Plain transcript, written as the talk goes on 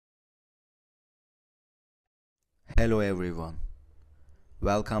Hello everyone.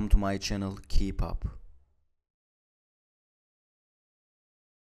 Welcome to my channel Keep Up.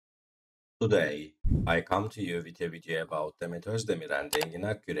 Today, I come to you with a video about Demet Özdemir and Engin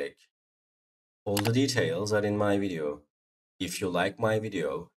Akyürek. All the details are in my video. If you like my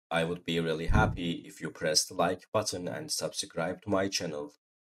video, I would be really happy if you press the like button and subscribe to my channel.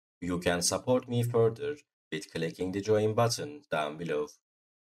 You can support me further with clicking the join button down below.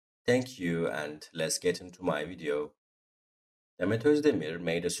 Thank you, and let's get into my video. Demet Özdemir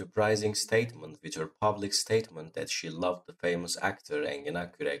made a surprising statement with her public statement that she loved the famous actor Engin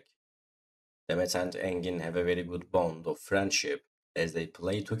Akyürek. Demet and Engin have a very good bond of friendship as they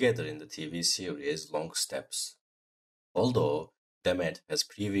play together in the TV series Long Steps. Although Demet has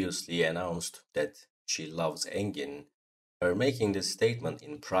previously announced that she loves Engin, her making this statement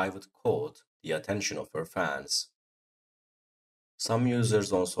in private caught the attention of her fans. Some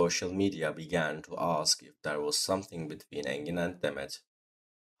users on social media began to ask if there was something between Engin and Demet.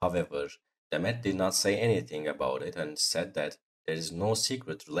 However, Demet did not say anything about it and said that there is no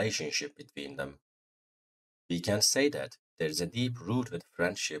secret relationship between them. We can say that there is a deep-rooted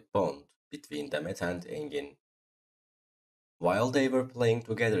friendship bond between Demet and Engin. While they were playing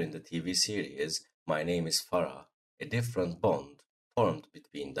together in the TV series My Name is Farah, a different bond formed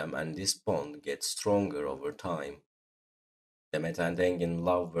between them, and this bond gets stronger over time. Demet and Engin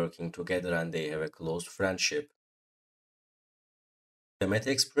love working together and they have a close friendship. Demet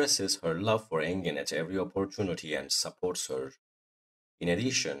expresses her love for Engin at every opportunity and supports her. In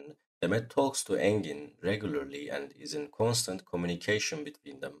addition, Demet talks to Engin regularly and is in constant communication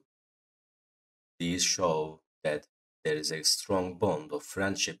between them. These show that there is a strong bond of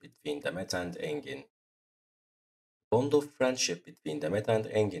friendship between Demet and Engin. Bond of friendship between Demet and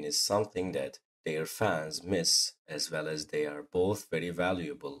Engin is something that their fans miss, as well as they are both very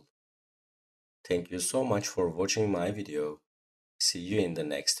valuable. Thank you so much for watching my video. See you in the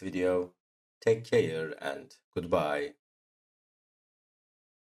next video. Take care and goodbye.